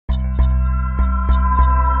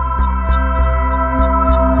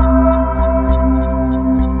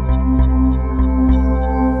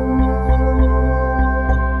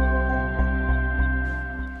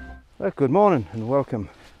Good morning and welcome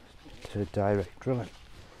to Direct Drilling.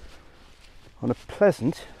 On a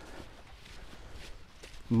pleasant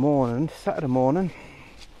morning, Saturday morning,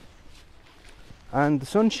 and the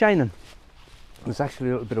sun's shining. There's actually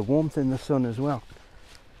a little bit of warmth in the sun as well.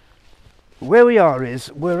 Where we are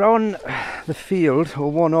is we're on the field,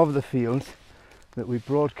 or one of the fields that we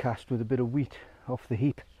broadcast with a bit of wheat off the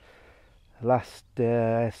heap last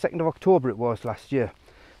 2nd of October it was last year,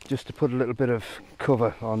 just to put a little bit of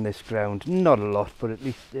cover on this ground. Not a lot, but at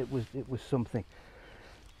least it was something.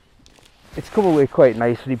 It's come away quite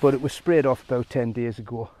nicely, but it was sprayed off about 10 days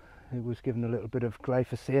ago. It was given a little bit of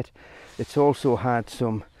glyphosate. It's also had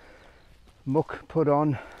some muck put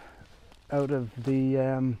on out of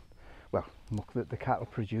the muck that the cattle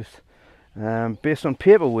produce, based on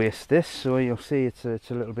paper waste. This, so you'll see it's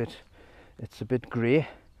a bit grey,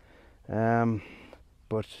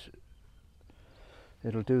 but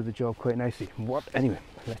it'll do the job quite nicely. Anyway,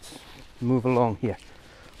 let's move along here.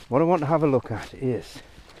 What I want to have a look at is,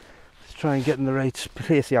 let's try and get in the right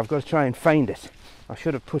place here. I've got to try and find it. I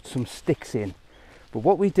should have put some sticks in, but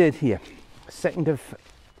what we did here, 2nd of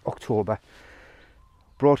October,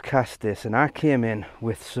 broadcast this, and I came in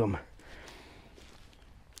with some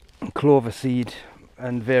clover seed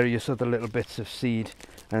and various other little bits of seed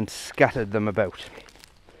and scattered them about,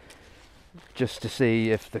 just to see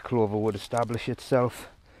if the clover would establish itself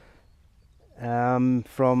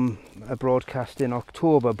from a broadcast in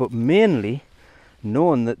October, but mainly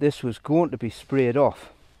knowing that this was going to be sprayed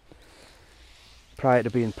off prior to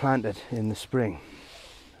being planted in the spring.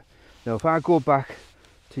 Now, if I go back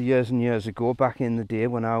to years and years ago, back in the day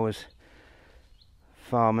when I was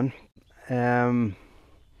farming,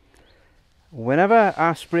 whenever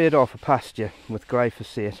I sprayed off a pasture with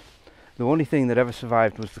glyphosate, the only thing that ever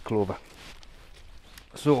survived was the clover.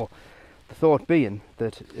 So the thought being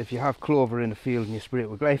that if you have clover in a field and you spray it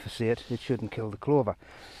with glyphosate, it shouldn't kill the clover.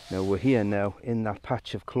 Now we're here now in that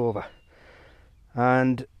patch of clover,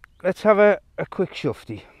 and let's have a quick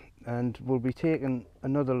shufty, and we'll be taking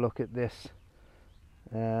another look at this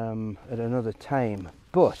at another time.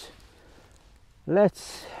 But I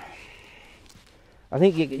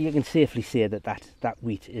think you can safely say that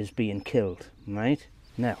wheat is being killed. Right,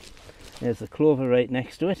 now there's the clover right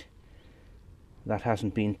next to it. That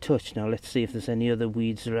hasn't been touched. Now let's see if there's any other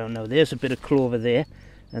weeds around. Now there's a bit of clover there,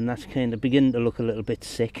 and that's kind of beginning to look a little bit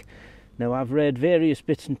sick. Now I've read various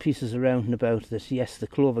bits and pieces around and about that, yes, the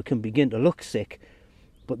clover can begin to look sick,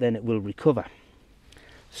 but then it will recover.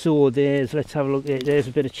 So let's have a look. There's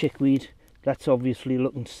a bit of chickweed. That's obviously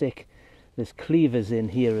looking sick. There's cleavers in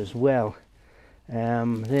here as well.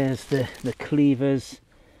 There's the cleavers.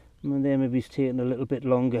 And there maybe it's taking a little bit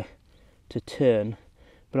longer to turn.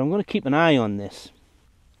 But I'm going to keep an eye on this,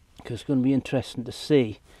 because it's going to be interesting to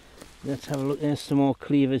see. Let's have a look. There's some more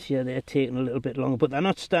cleavers here. They're taking a little bit longer, but they're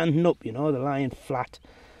not standing up, you know, they're lying flat.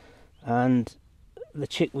 And the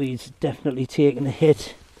chickweed's definitely taking a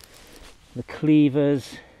hit. The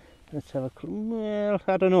cleavers, let's have a, well,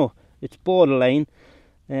 I don't know, it's borderline.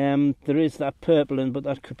 There is that purple in, but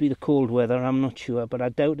that could be the cold weather, I'm not sure, but I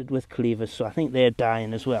doubt it with cleavers, so I think they're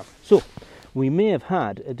dying as well. So we may have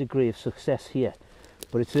had a degree of success here,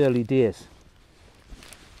 but it's early days.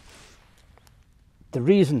 The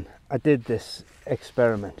reason I did this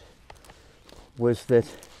experiment was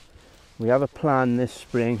that we have a plan this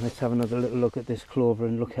spring. Let's have another little look at this clover,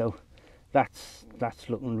 and look how that's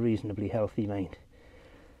looking reasonably healthy, mind.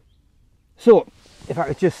 So if I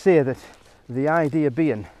could just say that the idea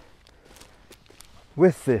being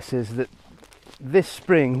with this is that this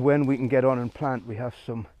spring, when we can get on and plant, we have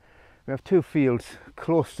 2 fields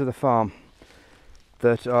close to the farm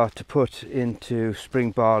that are to put into spring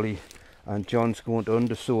barley, and John's going to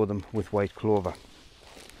undersow them with white clover,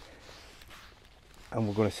 and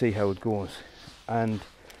we're going to see how it goes. And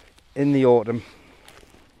in the autumn,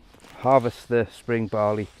 harvest the spring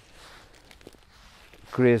barley,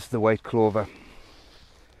 graze the white clover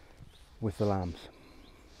with the lambs,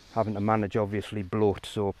 having to manage obviously bloat,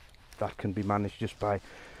 so that can be managed just by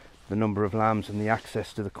the number of lambs and the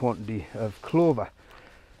access to the quantity of clover.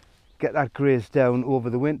 Get that grazed down over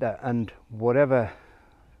the winter, and whatever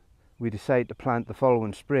we decide to plant the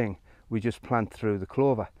following spring, we just plant through the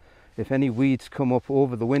clover. If any weeds come up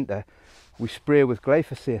over the winter, we spray with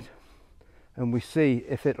glyphosate, and we see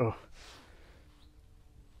if it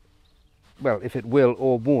will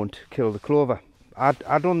or won't kill the clover.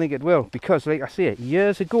 I don't think it will, because like I say,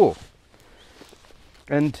 years ago,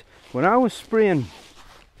 and when I was spraying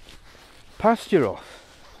pasture off,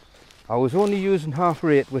 I was only using half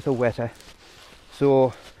rate with a wetter,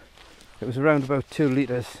 so it was around about 2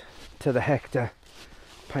 litres to the hectare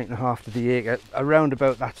 1.5 to the acre, around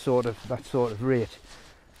about that sort of rate.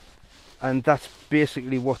 And that's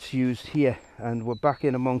basically what's used here. And we're back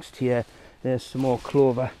in amongst here. There's some more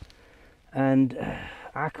clover, and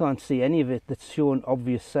I can't see any of it that's showing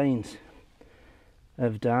obvious signs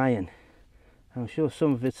of dying. I'm sure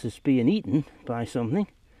some of it's being eaten by something.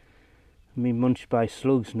 I mean, munched by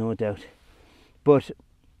slugs, no doubt. But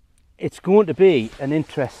it's going to be an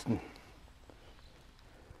interesting...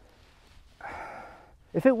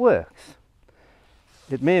 If it works,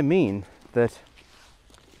 it may mean that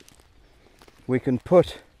we can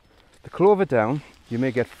put the clover down. You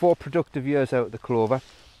may get 4 productive years out of the clover,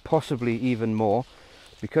 possibly even more.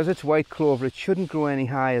 Because it's white clover, it shouldn't grow any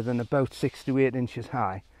higher than about 6 to 8 inches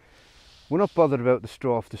high. We're not bothered about the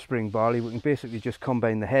straw off the spring barley. We can basically just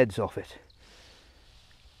combine the heads off it.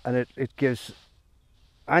 And it gives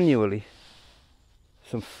annually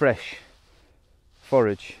some fresh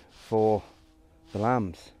forage for the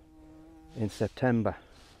lambs in September.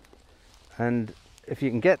 And if you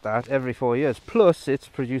can get that every 4 years, plus it's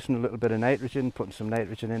producing a little bit of nitrogen, putting some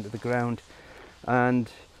nitrogen into the ground,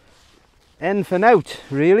 and end for out,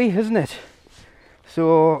 really, isn't it?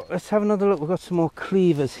 So let's have another look. We've got some more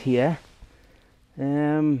cleavers here.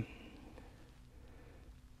 It's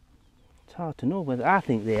hard to know whether... I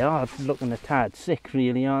think they are looking a tad sick,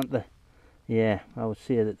 really, aren't they? Yeah, I would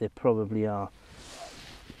say that they probably are.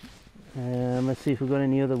 Let's see if we've got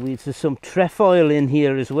any other weeds. There's some trefoil in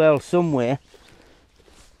here as well somewhere.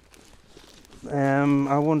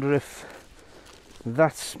 I wonder if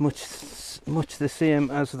that's much the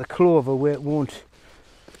same as the clover, where it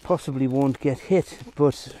possibly won't get hit,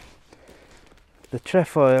 but the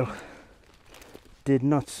trefoil did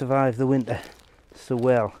not survive the winter so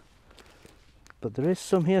well. But there is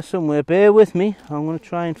some here somewhere. Bear with me, I'm going to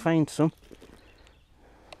try and find some.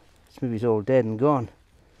 Maybe it's all dead and gone.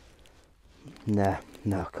 No,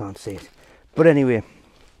 can't see it. But anyway,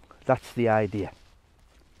 that's the idea.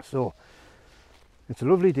 So it's a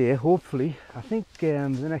lovely day. Hopefully, I think the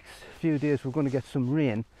next few days we're going to get some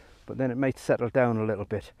rain, but then it might settle down a little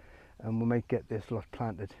bit, and we might get this lot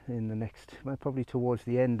planted in the next, well, probably towards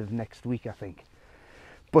the end of next week, I think.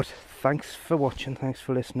 But thanks for watching, thanks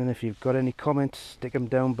for listening. If you've got any comments, stick them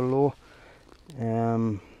down below,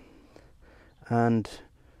 and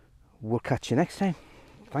we'll catch you next time.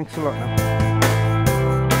 Thanks a lot now.